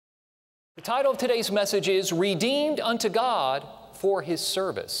The title of today's message is Redeemed unto God for His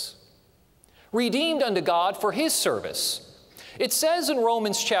Service. Redeemed unto God for His service. It says in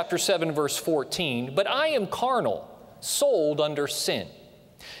Romans chapter 7, verse 14, "But I am carnal, sold under sin."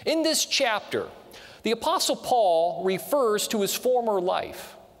 In this chapter, the Apostle Paul refers to his former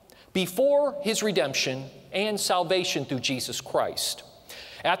life before his redemption and salvation through Jesus Christ.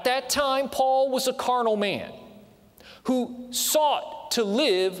 At that time, Paul was a carnal man who sought to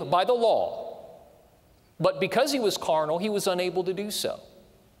live by the law. But because he was carnal, he was unable to do so.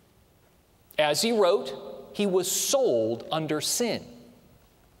 As he wrote, he was sold under sin.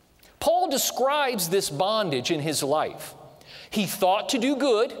 Paul describes this bondage in his life. He thought to do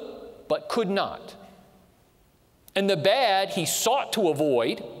good, but could not. And the bad he sought to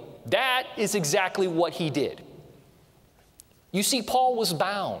avoid, that is exactly what he did. You see, Paul was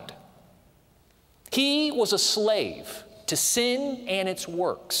bound. He was a slave to sin and its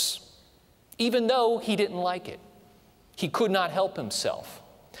works, even though he didn't like it. He could not help himself.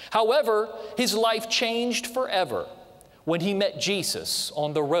 However, his life changed forever when he met Jesus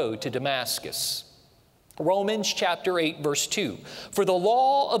on the road to Damascus. Romans chapter 8, verse 2, "For the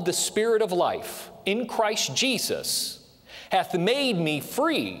law of the Spirit of life in Christ Jesus hath made me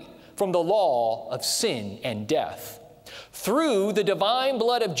free from the law of sin and death." Through the divine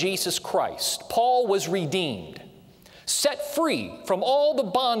blood of Jesus Christ, Paul was redeemed, set free from all the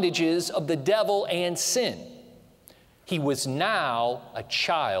bondages of the devil and sin. He was now a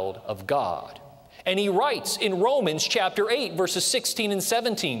child of God. And he writes in Romans chapter 8, verses 16 and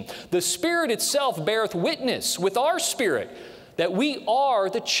 17, "The Spirit itself beareth witness with our spirit that we are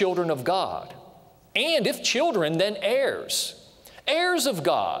the children of God. And if children, then heirs, heirs of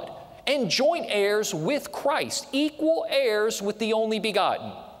God, and joint heirs with Christ, equal heirs with the only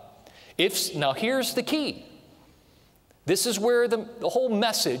begotten." Now here's the key. This is where the whole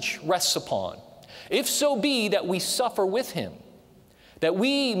message rests upon. "If so be that we suffer with Him, that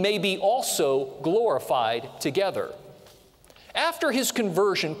we may be also glorified together." After his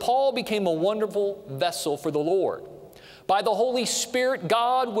conversion, Paul became a wonderful vessel for the Lord. By the Holy Spirit,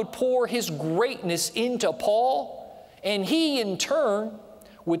 God would pour His greatness into Paul, and he in turn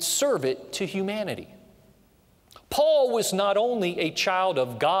would serve it to humanity. Paul was not only a child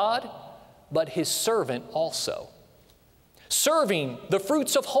of God, but His servant also. Serving the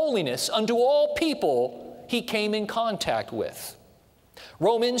fruits of holiness unto all people he came in contact with.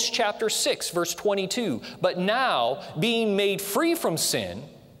 Romans chapter 6, verse 22, "But now, being made free from sin,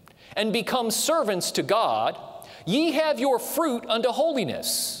 and become servants to God, ye have your fruit unto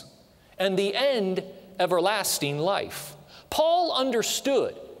holiness, and the end everlasting life." Paul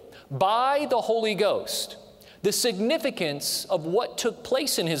understood by the Holy Ghost the significance of what took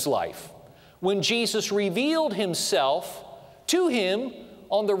place in his life when Jesus revealed Himself to him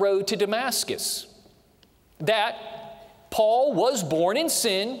on the road to Damascus. That Paul was born in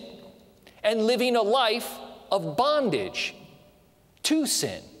sin and living a life of bondage to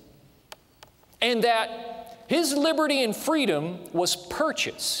sin, and that his liberty and freedom was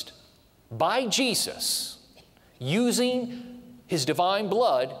purchased by Jesus using His divine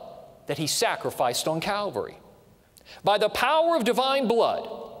blood that He sacrificed on Calvary. By the power of divine blood,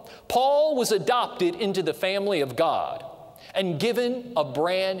 Paul was adopted into the family of God and given a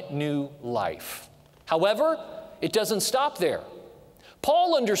brand new life. However, it doesn't stop there.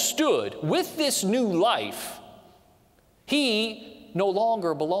 Paul understood with this new life, he no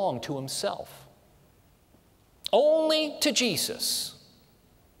longer belonged to himself, only to Jesus,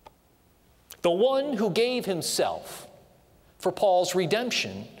 the one who gave Himself for Paul's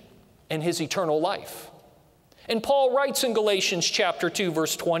redemption and his eternal life. And Paul writes in Galatians chapter 2,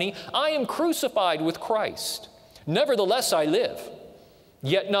 verse 20, "I am crucified with Christ. Nevertheless I live.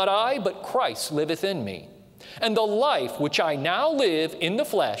 Yet not I, but Christ liveth in me. And the life which I now live in the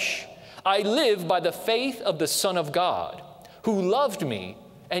flesh, I live by the faith of the Son of God, who loved me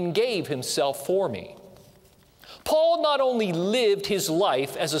and gave Himself for me." Paul not only lived his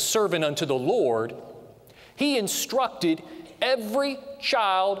life as a servant unto the Lord, he instructed every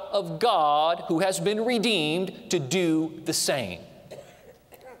child of God who has been redeemed to do the same.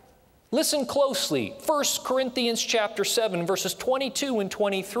 Listen closely. 1 Corinthians chapter 7, verses 22 and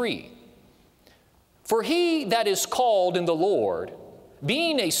 23. "For he that is called in the Lord,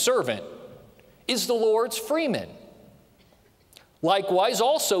 being a servant, is the Lord's freeman. Likewise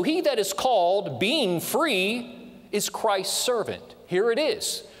also he that is called, being free, is Christ's servant." Here it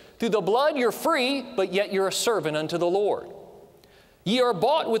is. Through the blood you're free, but yet you're a servant unto the Lord. "Ye are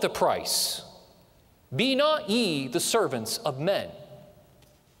bought with a price. Be not ye the servants of men."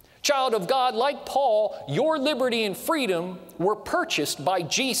 Child of God, like Paul, your liberty and freedom were purchased by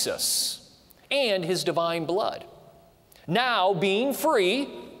Jesus. and His divine blood. Now, being free,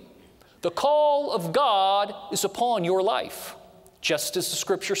 the call of God is upon your life, just as the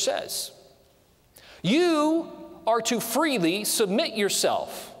Scripture says. You are to freely submit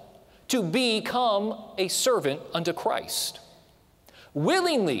yourself to become a servant unto Christ,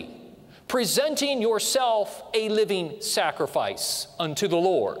 willingly presenting yourself a living sacrifice unto the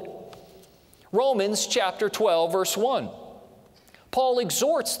Lord. Romans chapter 12, verse 1. Paul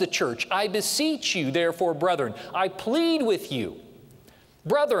exhorts the church, I beseech you, therefore, brethren, I plead with you,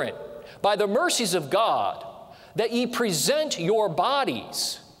 brethren, by the mercies of God, that ye present your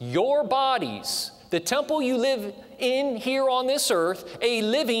bodies, the temple you live in here on this earth, a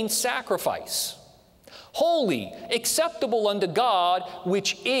living sacrifice, holy, acceptable unto God,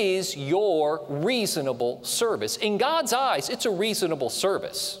 which is your reasonable service. In God's eyes, it's a reasonable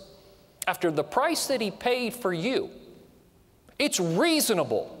service. After the price that He paid for you, it's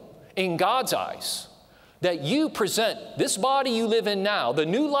reasonable in God's eyes that you present this body you live in now, the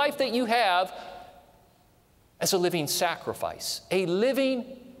new life that you have, as a living sacrifice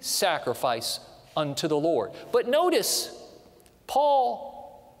unto the Lord. But notice,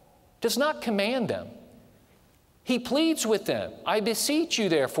 Paul does not command them. He pleads with them, I beseech you,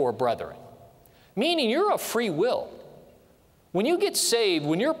 therefore, brethren, meaning you're of free will. When you get saved,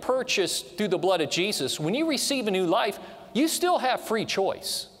 when you're purchased through the blood of Jesus, when you receive a new life, you still have free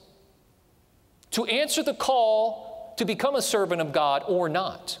choice to answer the call to become a servant of God or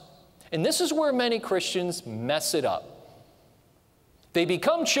not. And this is where many Christians mess it up. They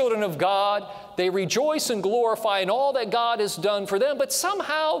become children of God, they rejoice and glorify in all that God has done for them, but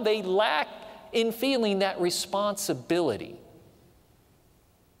somehow they lack in feeling that responsibility.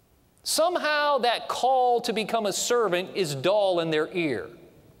 Somehow that call to become a servant is dull in their ear.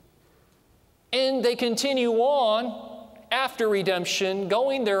 And they continue on after redemption,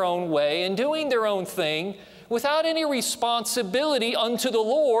 going their own way and doing their own thing without any responsibility unto the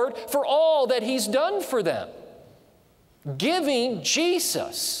Lord for all that He's done for them. Giving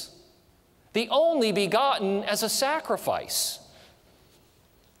Jesus, the only begotten, as a sacrifice.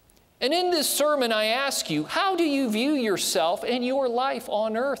 And in this sermon I ask you, how do you view yourself and your life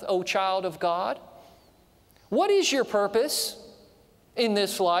on earth, O child of God? What is your purpose in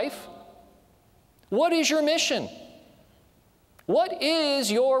this life? What is your mission? What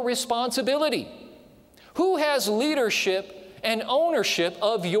is your responsibility? Who has leadership and ownership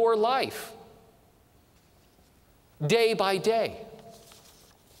of your life? Day by day.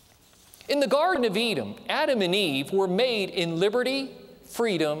 In the Garden of Eden, Adam and Eve were made in liberty,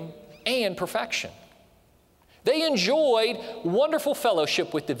 freedom, and perfection. They enjoyed wonderful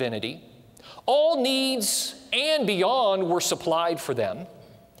fellowship with divinity. All needs and beyond were supplied for them.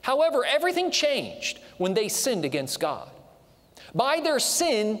 However, everything changed when they sinned against God. By their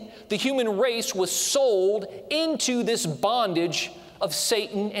sin, the human race was sold into this bondage of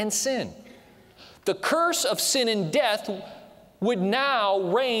Satan and sin. The curse of sin and death would now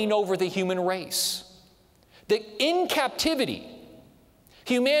reign over the human race. In captivity,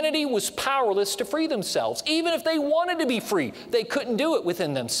 humanity was powerless to free themselves. Even if they wanted to be free, they couldn't do it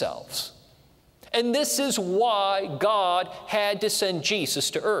within themselves. And this is why God had to send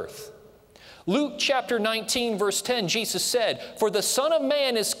Jesus to earth. Luke chapter 19, verse 10, Jesus said, "For the Son of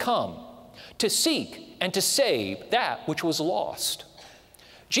Man is come to seek and to save that which was lost."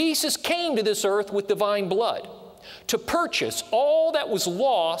 Jesus came to this earth with divine blood to purchase all that was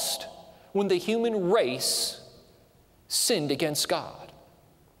lost when the human race sinned against God.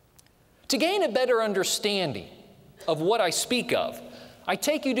 To gain a better understanding of what I speak of, I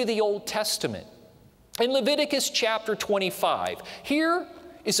take you to the Old Testament. In Leviticus chapter 25, here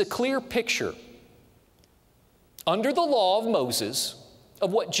is a clear picture under the law of Moses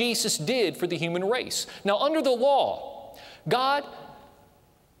of what Jesus did for the human race. Now, under the law,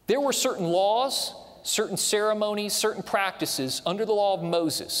 there were certain laws, certain ceremonies, certain practices under the law of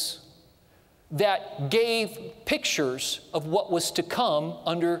Moses that gave pictures of what was to come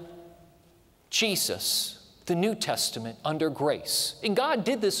under Jesus, the New Testament, under grace. And God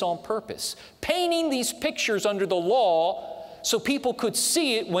did this on purpose, painting these pictures under the law so people could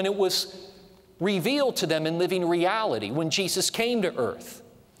see it when it was revealed to them in living reality, when Jesus came to earth.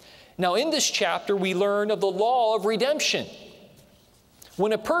 Now, in this chapter, we learn of the law of redemption.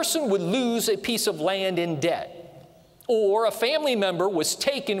 When a person would lose a piece of land in debt, or a family member was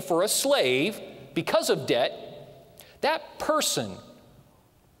taken for a slave because of debt, that person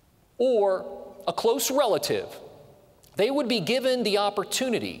or a close relative, they would be given the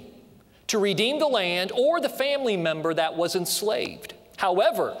opportunity to redeem the land or the family member that was enslaved.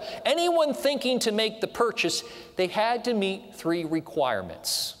 However, anyone thinking to make the purchase, they had to meet 3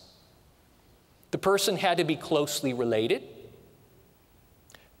 requirements. The person had to be closely related.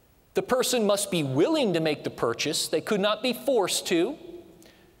 The person must be willing to make the purchase. They could not be forced to.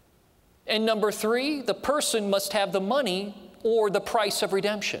 And number 3, the person must have the money or the price of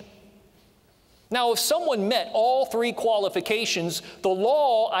redemption. Now, if someone met all 3 qualifications, the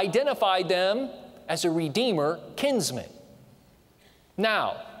law identified them as a redeemer kinsman.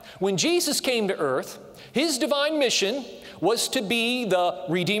 Now, when Jesus came to earth, his divine mission was to be the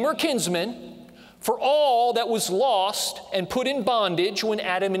redeemer kinsman for all that was lost and put in bondage when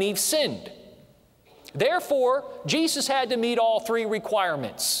Adam and Eve sinned. Therefore, Jesus had to meet all 3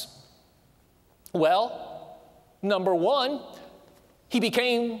 requirements. Well, number 1, he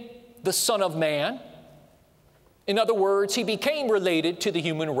became the Son of Man. In other words, he became related to the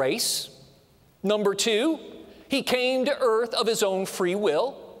human race. Number 2, he came to earth of his own free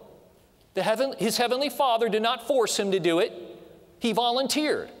will. His heavenly Father did not force him to do it. He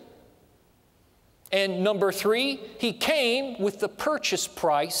volunteered. And number 3, he came with the purchase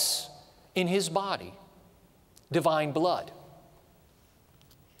price in his body, divine blood.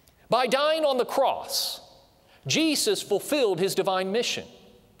 By dying on the cross, Jesus fulfilled his divine mission,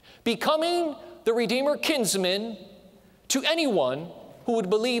 becoming the Redeemer kinsman to anyone who would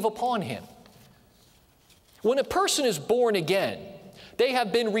believe upon him. When a person is born again, they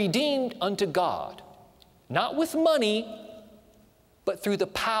have been redeemed unto God, not with money, but through the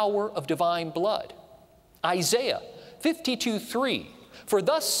power of divine blood. Isaiah 52:3, for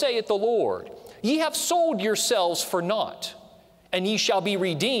thus saith the Lord, ye have sold yourselves for naught, and ye shall be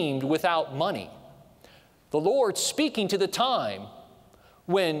redeemed without money. The Lord speaking to the time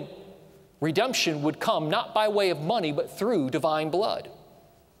when redemption would come not by way of money, but through divine blood.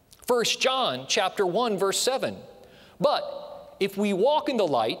 1 John chapter 1, verse 7, but if we walk in the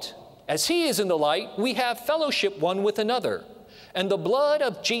light, as he is in the light, we have fellowship one with another. And the blood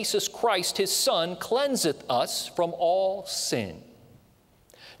of Jesus Christ, his Son, cleanseth us from all sin.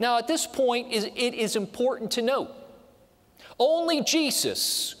 Now, at this point, it is important to note, only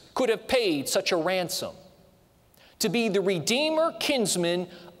Jesus could have paid such a ransom to be the Redeemer kinsman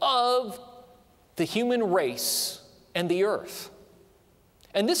of the human race and the earth.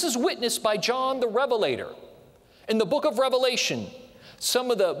 And this is witnessed by John the Revelator. In the book of Revelation, some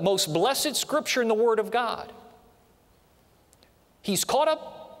of the most blessed scripture in the Word of God. He's caught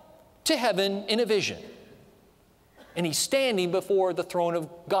up to heaven in a vision, and he's standing before the throne of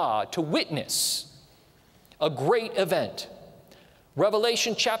God to witness a great event.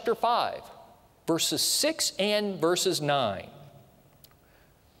 Revelation chapter 5, verses 6 and verses 9.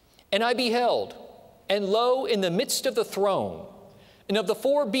 And I beheld, and lo, in the midst of the throne, and of the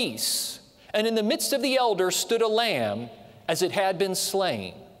 4 beasts, and in the midst of the elders stood a lamb as it had been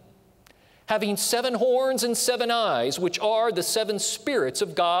slain, having 7 horns and 7 eyes, which are the 7 spirits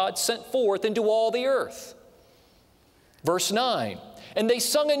of God sent forth into all the earth. Verse 9, and they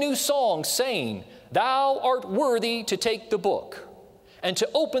sung a new song, saying, Thou art worthy to take the book, and to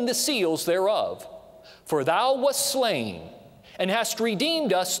open the seals thereof. For thou wast slain, and hast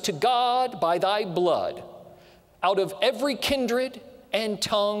redeemed us to God by thy blood, out of every kindred and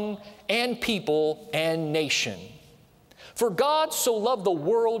tongue and people and nation. For God so loved the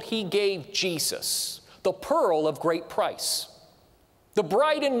world, he gave Jesus, the pearl of great price, the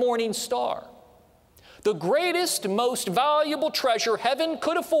bright and morning star. The greatest, most valuable treasure heaven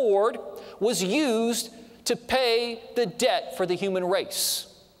could afford was used to pay the debt for the human race,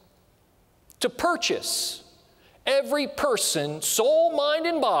 to purchase every person, soul, mind,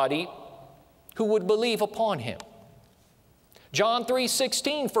 and body, who would believe upon him. John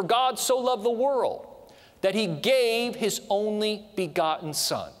 3:16, for God so loved the world, that he gave his only begotten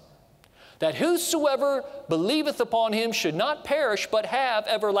Son, that whosoever believeth upon him should not perish, but have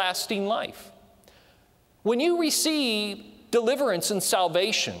everlasting life. When you receive deliverance and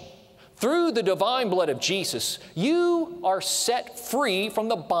salvation through the divine blood of Jesus, you are set free from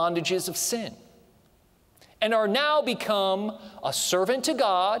the bondages of sin and are now become a servant to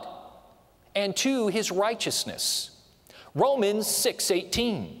God and to his righteousness. Romans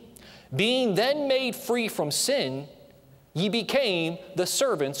 6:18. Being then made free from sin, ye became the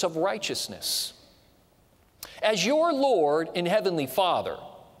servants of righteousness. As your Lord and Heavenly Father,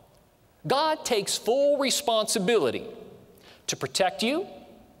 God takes full responsibility to protect you,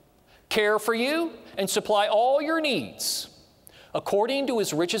 care for you, and supply all your needs according to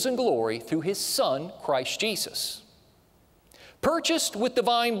his riches and glory through his Son, Christ Jesus. Purchased with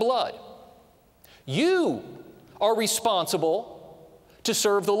divine blood, you are responsible to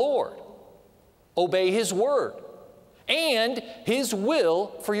serve the Lord, obey his word, and his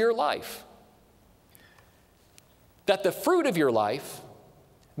will for your life. That the fruit of your life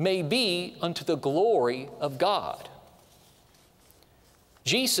may be unto the glory of God.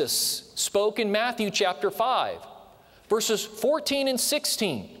 Jesus spoke in Matthew chapter 5, verses 14 and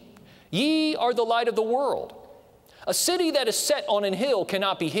 16. Ye are the light of the world. A city that is set on an hill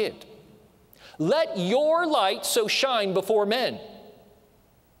cannot be hid. Let your light so shine before men,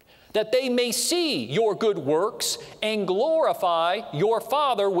 that they may see your good works and glorify your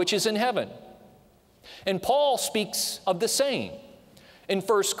Father which is in heaven. And Paul speaks of the same in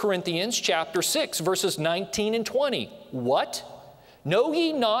 1 Corinthians chapter 6, verses 19 and 20. What? Know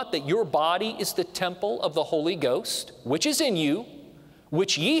ye not that your body is the temple of the Holy Ghost, which is in you,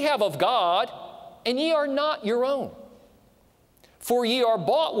 which ye have of God, and ye are not your own? For ye are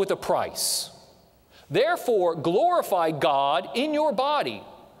bought with a price. Therefore glorify God in your body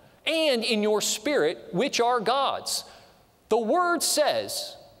and in your spirit, which are God's. The Word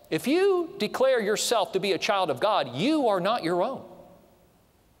says, if you declare yourself to be a child of God, you are not your own.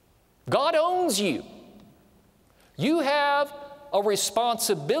 God owns you. You have a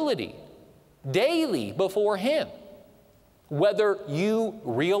responsibility daily before Him, whether you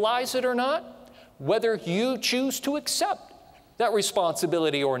realize it or not, whether you choose to accept that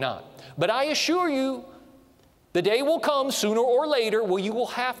responsibility or not. But I assure you, the day will come sooner or later where you will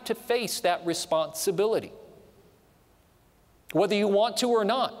have to face that responsibility. Whether you want to or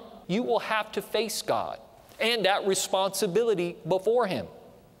not, you will have to face God and that responsibility before Him.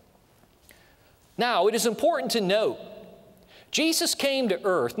 Now, it is important to note, Jesus came to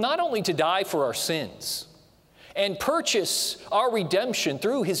earth not only to die for our sins and purchase our redemption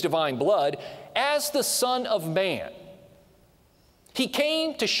through His divine blood as the Son of Man. He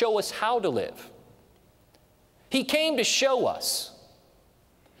came to show us how to live. He came to show us,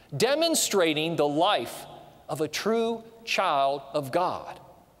 demonstrating the life of a true child of God.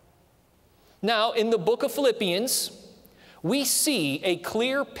 Now, in the book of Philippians, we see a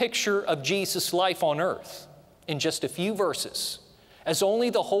clear picture of Jesus' life on earth in just a few verses, as only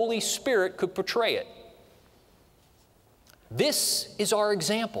the Holy Spirit could portray it. This is our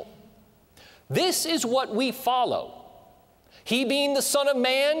example. This is what we follow. He being the Son of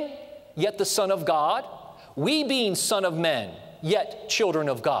Man, yet the Son of God. We being Son of Men, yet children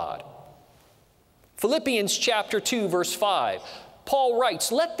of God. Philippians chapter 2, verse 5. Paul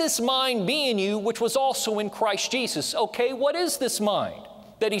writes, let this mind be in you, which was also in Christ Jesus. Okay, what is this mind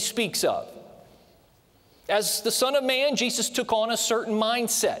that he speaks of? As the Son of Man, Jesus took on a certain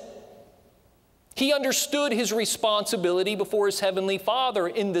mindset. He understood his responsibility before his heavenly Father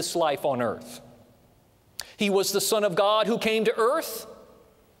in this life on earth. He was the Son of God who came to earth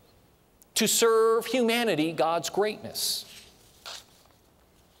to serve humanity God's greatness.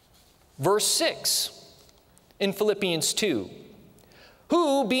 Verse 6 in Philippians 2.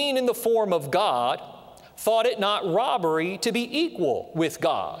 Who, being in the form of God, thought it not robbery to be equal with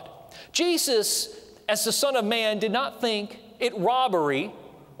God. Jesus, as the Son of Man, did not think it robbery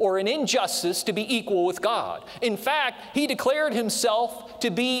or an injustice to be equal with God. In fact, He declared Himself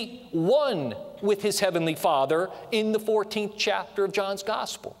to be one with His Heavenly Father in the 14th chapter of John's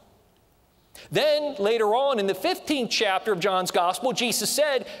Gospel. Then, later on in the 15th chapter of John's Gospel, Jesus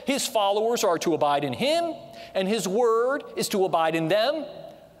said His followers are to abide in Him, and His Word is to abide in them,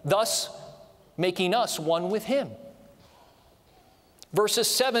 thus making us one with Him. Verses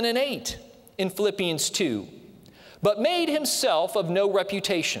 7 and 8 in Philippians 2. But made Himself of no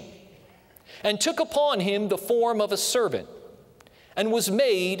reputation, and took upon Him the form of a servant, and was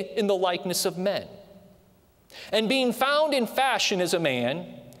made in the likeness of men. And being found in fashion as a man,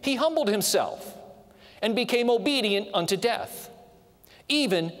 He humbled Himself, and became obedient unto death,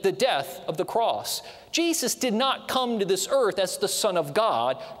 even the death of the cross. Jesus did not come to this earth as the Son of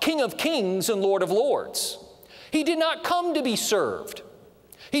God, King of kings and Lord of lords. He did not come to be served.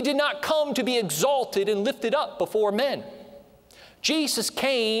 He did not come to be exalted and lifted up before men. Jesus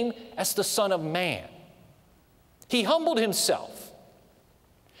came as the Son of Man. He humbled Himself.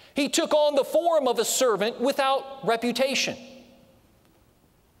 He took on the form of a servant without reputation.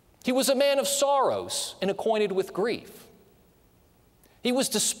 He was a man of sorrows and acquainted with grief. He was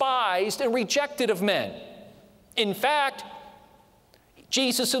despised and rejected of men. In fact,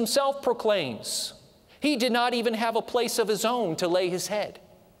 Jesus Himself proclaims, He did not even have a place of His own to lay His head.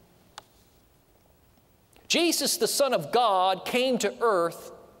 Jesus, the Son of God, came to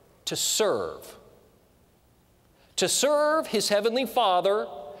earth to serve His Heavenly Father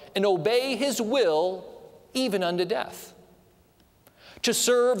and obey His will even unto death. To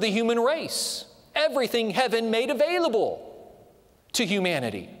serve the human race, everything heaven made available to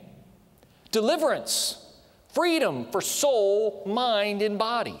humanity. Deliverance, freedom for soul, mind, and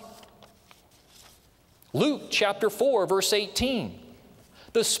body. Luke chapter 4, verse 18.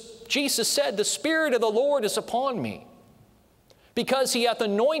 Jesus said, "The Spirit of the Lord is upon me, because he hath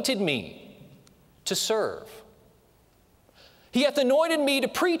anointed me to serve. He hath anointed me to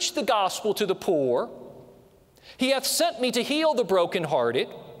preach the gospel to the poor. He hath sent me to heal the brokenhearted,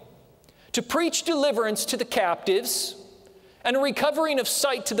 to preach deliverance to the captives, and a recovering of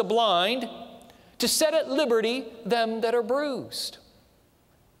sight to the blind, to set at liberty them that are bruised."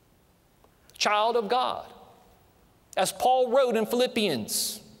 Child of God, as Paul wrote in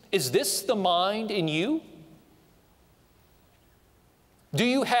Philippians, is this the mind in you? Do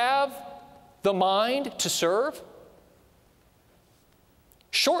you have the mind to serve?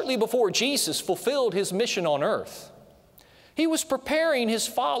 Shortly before Jesus fulfilled his mission on earth, he was preparing his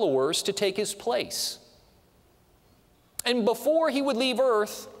followers to take his place. And before he would leave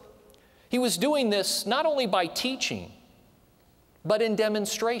earth, he was doing this not only by teaching, but in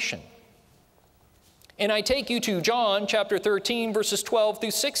demonstration. And I take you to John chapter 13, verses 12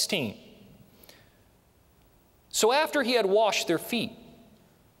 through 16. "So after he had washed their feet,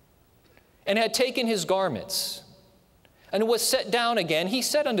 and had taken his garments, and was set down again, he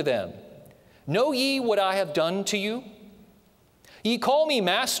said unto them, Know ye what I have done to you? Ye call me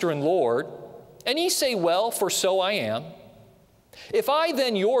Master and Lord, and ye say, Well, for so I am. If I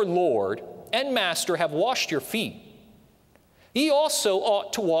then, your Lord and Master, have washed your feet, ye also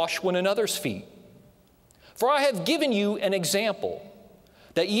ought to wash one another's feet. For I have given you an example,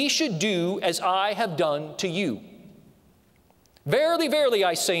 that ye should do as I have done to you. Verily, verily,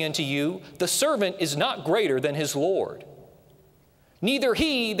 I say unto you, the servant is not greater than his Lord, neither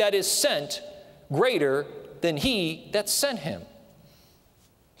he that is sent greater than he that sent him."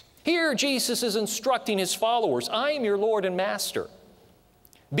 Here Jesus is instructing his followers, "I am your Lord and Master.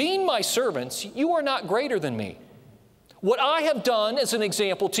 Being my servants, you are not greater than me. What I have done as an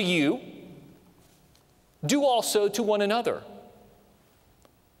example to you, do also to one another.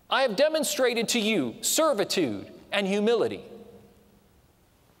 I have demonstrated to you servitude and humility.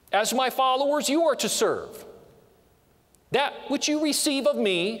 As my followers, you are to serve. That which you receive of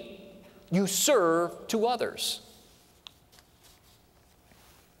me, you serve to others."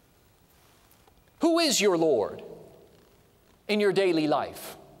 Who is your Lord in your daily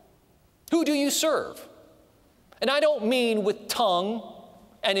life? Who do you serve? And I don't mean with tongue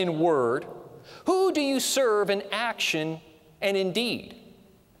and in word. Who do you serve in action and in deed?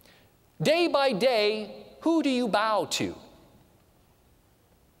 Day by day, who do you bow to?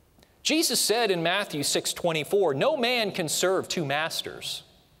 Jesus said in Matthew 6:24, "No man can serve two masters,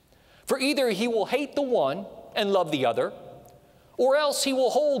 for either he will hate the one and love the other, or else he will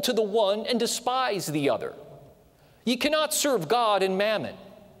hold to the one and despise the other. Ye cannot serve God and mammon."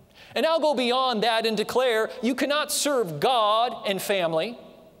 And I'll go beyond that and declare you cannot serve God and family.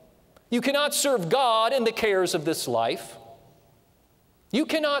 You cannot serve God in the cares of this life. You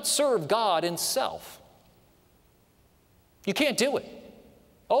cannot serve God in self. You can't do it.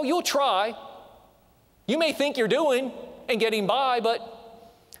 Oh, you'll try. You may think you're doing and getting by, but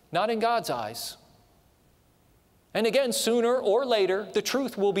not in God's eyes. And again, sooner or later, the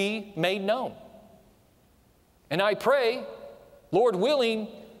truth will be made known. And I pray, Lord willing,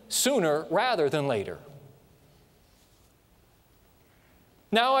 sooner rather than later.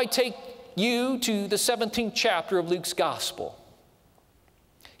 Now I take you to the 17th chapter of Luke's Gospel.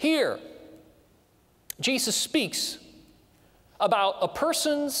 Here, Jesus speaks about a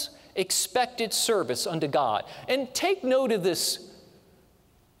person's expected service unto God. And take note of this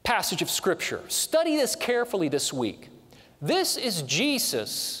passage of Scripture. Study this carefully this week. This is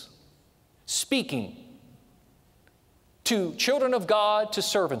Jesus speaking to children of God, to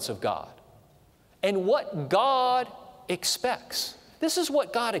servants of God, and what God expects. This is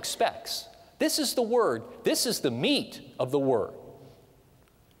what God expects. This is the Word. This is the meat of the Word.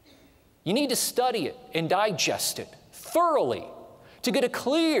 You need to study it and digest it thoroughly to get a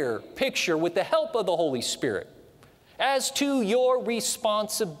clear picture with the help of the Holy Spirit as to your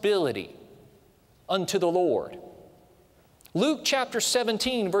responsibility unto the Lord. Luke chapter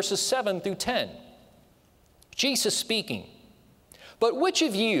 17, verses 7 through 10. Jesus speaking, "But which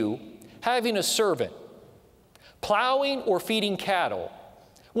of you, having a servant, plowing or feeding cattle,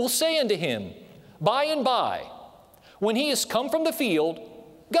 will say unto him, By and by, when he is come from the field,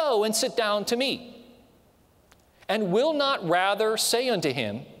 Go and sit down to meat? And will not rather say unto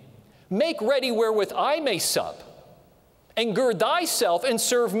him, Make ready wherewith I may sup, and gird thyself and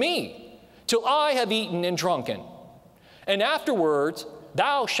serve me, till I have eaten and drunken, and afterwards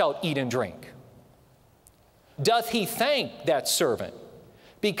thou shalt eat and drink? Doth he thank that servant,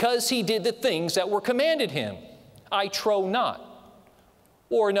 because he did the things that were commanded him? I trow not.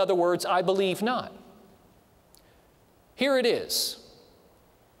 Or in other words, I believe not." Here it is.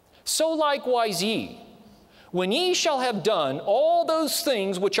 So likewise ye, when ye shall have done all those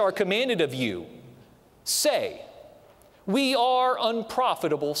things which are commanded of you, say, we are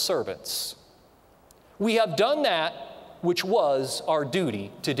unprofitable servants. We have done that which was our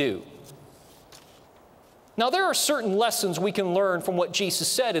duty to do. Now, there are certain lessons we can learn from what Jesus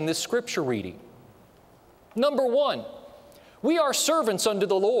said in this scripture reading. Number one, we are servants unto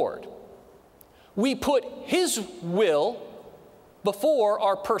the Lord. We put His will before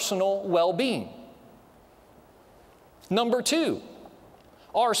our personal well-being. Number two,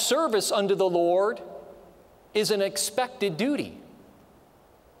 our service unto the Lord is an expected duty.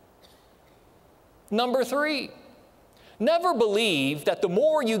 Number three, never believe that the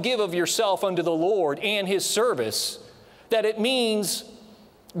more you give of yourself unto the Lord and His service, that it means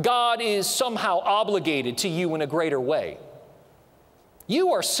God is somehow obligated to you in a greater way.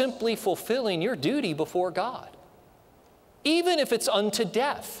 You are simply fulfilling your duty before God. Even if it's unto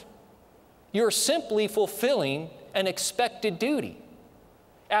death, you're simply fulfilling an expected duty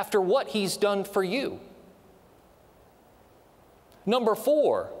after what He's done for you. Number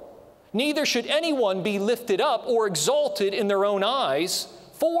four, neither should anyone be lifted up or exalted in their own eyes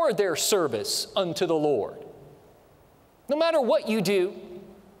for their service unto the Lord. No matter what you do,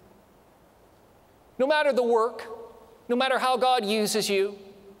 no matter the work, no matter how God uses you,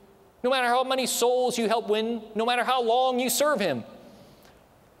 no matter how many souls you help win, no matter how long you serve Him,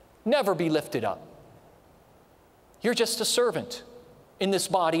 never be lifted up. You're just a servant in this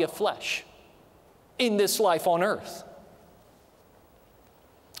body of flesh, in this life on earth.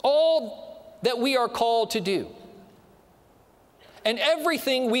 All that we are called to do and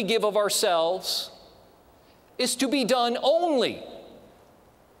everything we give of ourselves is to be done only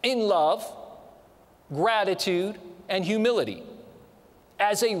in love, gratitude, and humility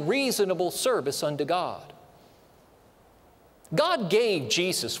as a reasonable service unto God. God gave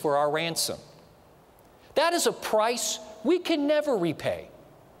Jesus for our ransom. That is a price we can never repay.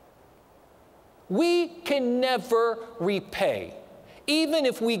 We can never repay. Even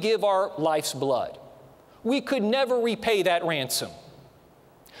if we give our life's blood, we could never repay that ransom.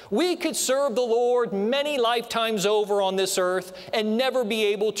 We could serve the Lord many lifetimes over on this earth and never be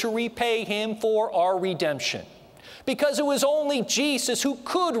able to repay Him for our redemption, because it was only Jesus who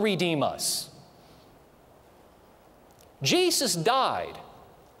could redeem us. Jesus died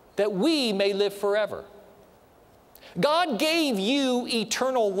that we may live forever. God gave you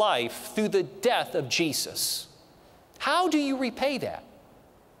eternal life through the death of Jesus. How do you repay that?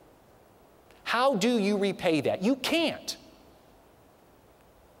 How do you repay that? You can't.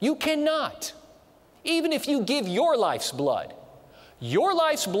 You cannot. Even if you give your life's blood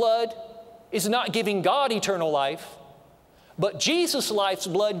is not giving God eternal life, but Jesus' life's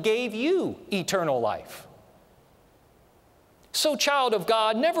blood gave you eternal life. So, child of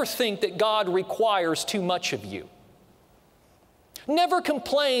God, never think that God requires too much of you. Never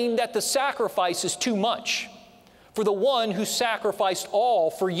complain that the sacrifice is too much for the one who sacrificed all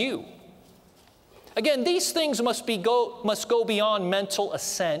for you. Again, these things must go beyond mental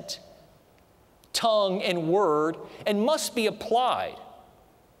assent, tongue, and word, and must be applied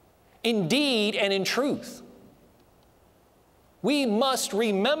in deed and in truth. We must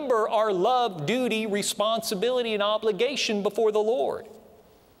remember our love, duty, responsibility, and obligation before the Lord.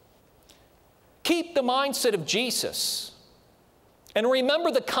 Keep the mindset of Jesus and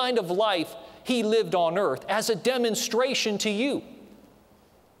remember the kind of life He lived on earth as a demonstration to you.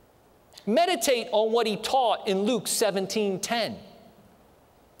 Meditate on what He taught in Luke 17:10,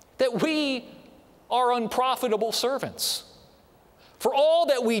 that we are unprofitable servants. For all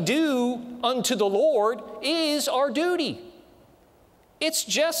that we do unto the Lord is our duty. It's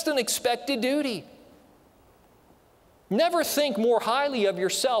just an expected duty. Never think more highly of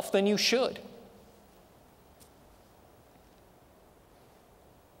yourself than you should.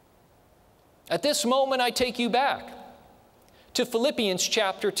 At this moment, I take you back to Philippians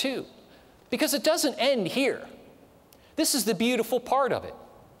chapter 2, because it doesn't end here. This is the beautiful part of it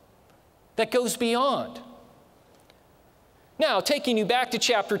that goes beyond. Now, taking you back to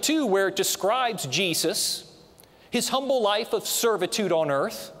chapter 2, where it describes Jesus, His humble life of servitude on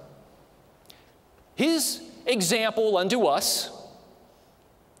earth, His example unto us.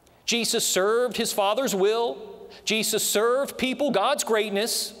 Jesus served His Father's will. Jesus served people God's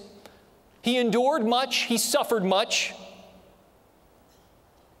greatness. He endured much. He suffered much.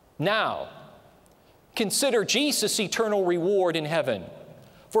 Now, consider Jesus' eternal reward in heaven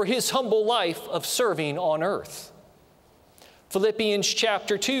for His humble life of serving on earth. Philippians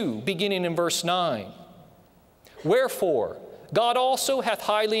chapter 2, beginning in verse 9. Wherefore, God also hath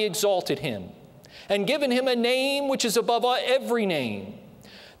highly exalted Him, and given Him a name which is above every name,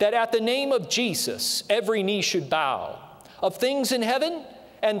 that at the name of Jesus every knee should bow, of things in heaven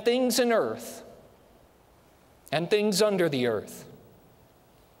and things in earth and things under the earth,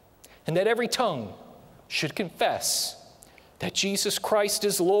 and that every tongue should confess that Jesus Christ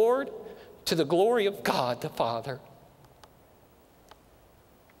is Lord, to the glory of God the Father.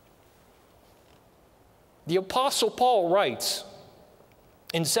 The Apostle Paul writes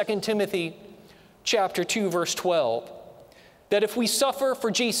in 2 Timothy chapter 2, verse 12, that if we suffer for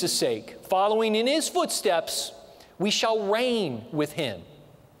Jesus' sake, following in His footsteps, we shall reign with Him.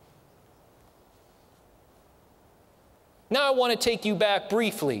 Now I want to take you back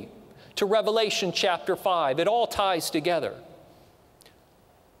briefly to Revelation chapter 5. It all ties together.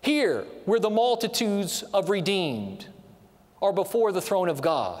 Here, where the multitudes of redeemed are before the throne of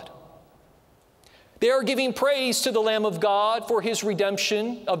God, they are giving praise to the Lamb of God for His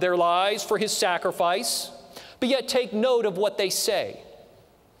redemption of their lives, for His sacrifice. But yet take note of what they say.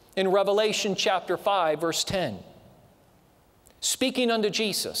 In Revelation chapter 5, verse 10, speaking unto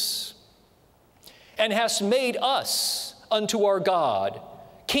Jesus, and hast made us unto our God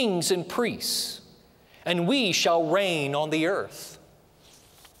kings and priests, and we shall reign on the earth.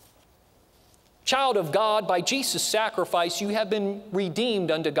 Child of God, by Jesus' sacrifice you have been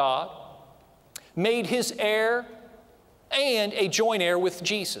redeemed unto God, made His heir and a joint heir with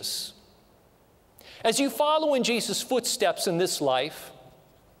Jesus. As you follow in Jesus' footsteps in this life,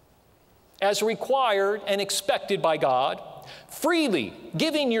 as required and expected by God, freely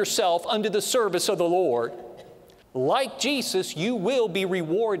giving yourself unto the service of the Lord, like Jesus, you will be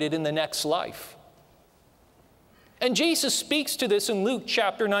rewarded in the next life. And Jesus speaks to this in Luke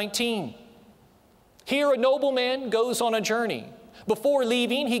chapter 19. Here a nobleman goes on a journey. Before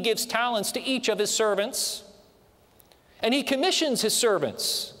leaving, he gives talents to each of his servants, and he commissions his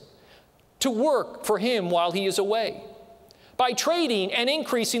servants to work for him while he is away by trading and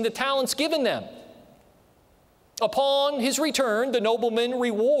increasing the talents given them. Upon his return, the nobleman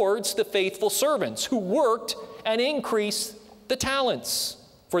rewards the faithful servants who worked and increased the talents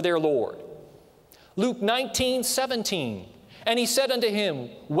for their Lord. Luke 19:17, and he said unto him,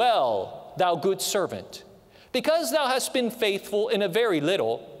 Well, thou good servant, because thou hast been faithful in a very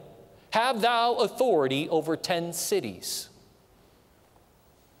little, have thou authority over 10 cities.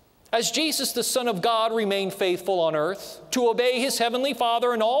 As Jesus, the Son of God, remained faithful on earth to obey His heavenly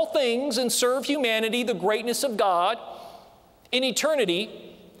Father in all things and serve humanity the greatness of God, in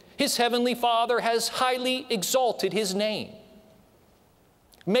eternity, His heavenly Father has highly exalted His name,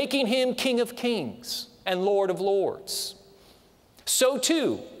 making Him King of kings and Lord of lords. So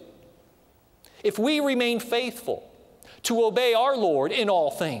too, if we remain faithful to obey our Lord in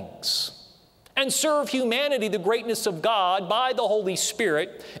all things and serve humanity the greatness of God by the Holy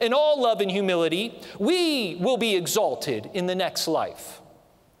Spirit in all love and humility, we will be exalted in the next life,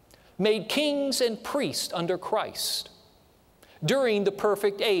 made kings and priests under Christ during the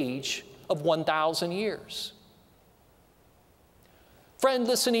perfect age of 1,000 years. Friend,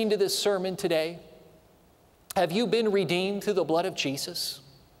 listening to this sermon today, have you been redeemed through the blood of Jesus?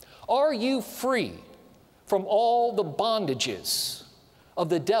 Are you free from all the bondages of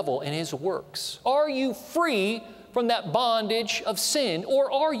the devil and his works? Are you free from that bondage of sin?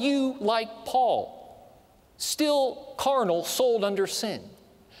 Or are you like Paul, still carnal, sold under sin,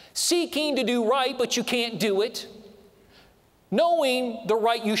 seeking to do right, but you can't do it, knowing the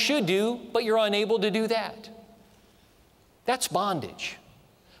right you should do, but you're unable to do that? That's bondage.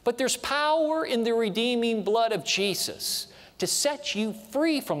 But there's power in the redeeming blood of Jesus to set you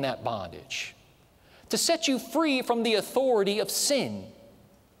free from that bondage, to set you free from the authority of sin.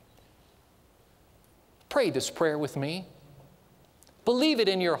 Pray this prayer with me. Believe it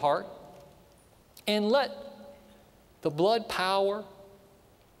in your heart, and let the blood power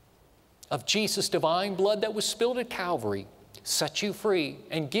of Jesus' divine blood that was spilled at Calvary set you free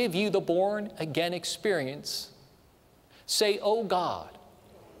and give you the born-again experience. Say, "Oh God,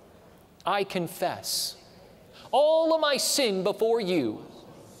 I confess all of my sin before you.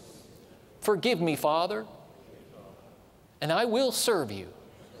 Forgive me, Father, and I will serve you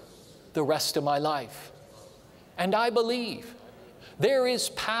the rest of my life. And I believe there is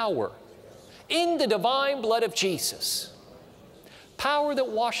power in the divine blood of Jesus, power that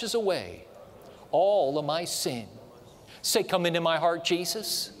washes away all of my sin." Say, "Come into my heart,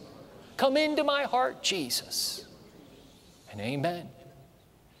 Jesus. Come into my heart, Jesus." And amen.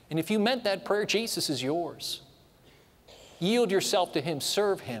 And if you meant that prayer, Jesus is yours. Yield yourself to Him.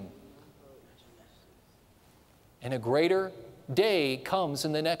 Serve Him. And a greater day comes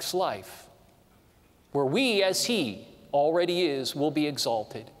in the next life where we, as He already is, will be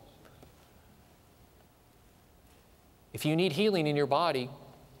exalted. If you need healing in your body,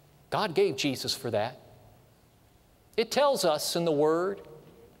 God gave Jesus for that. It tells us in the Word,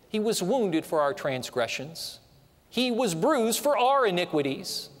 He was wounded for our transgressions. He was bruised for our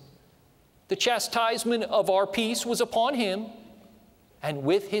iniquities. The chastisement of our peace was upon Him, and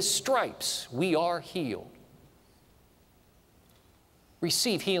with His stripes we are healed.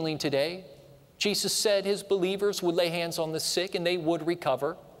 Receive healing today. Jesus said His believers would lay hands on the sick and they would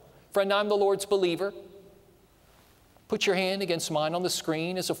recover. Friend, I'm the Lord's believer. Put your hand against mine on the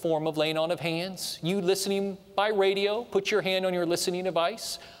screen as a form of laying on of hands. You listening by radio, put your hand on your listening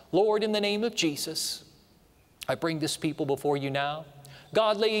device. Lord, in the name of Jesus, I bring this people before you now.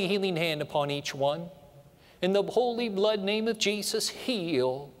 God, lay a healing hand upon each one. In the holy blood name of Jesus,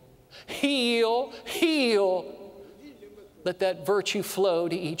 heal, heal, heal. Let that virtue flow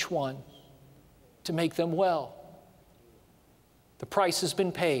to each one to make them well. The price has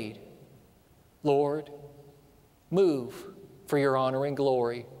been paid. Lord, move for your honor and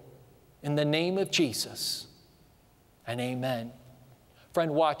glory. In the name of Jesus, and amen.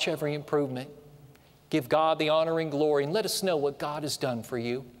 Friend, watch every improvement. Give God the honor and glory, and let us know what God has done for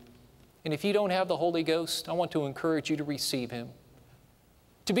you. And if you don't have the Holy Ghost, I want to encourage you to receive Him.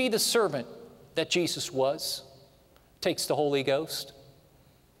 To be the servant that Jesus was takes the Holy Ghost.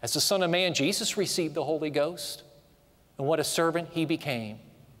 As the Son of Man, Jesus received the Holy Ghost. And what a servant He became.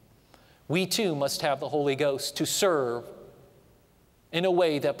 We too must have the Holy Ghost to serve in a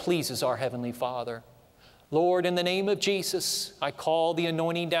way that pleases our Heavenly Father. Lord, in the name of Jesus, I call the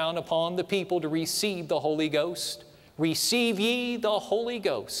anointing down upon the people to receive the Holy Ghost. Receive ye the Holy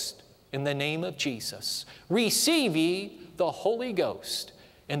Ghost in the name of Jesus. Receive ye the Holy Ghost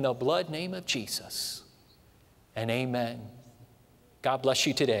in the blood name of Jesus. And amen. God bless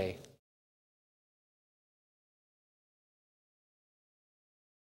you today.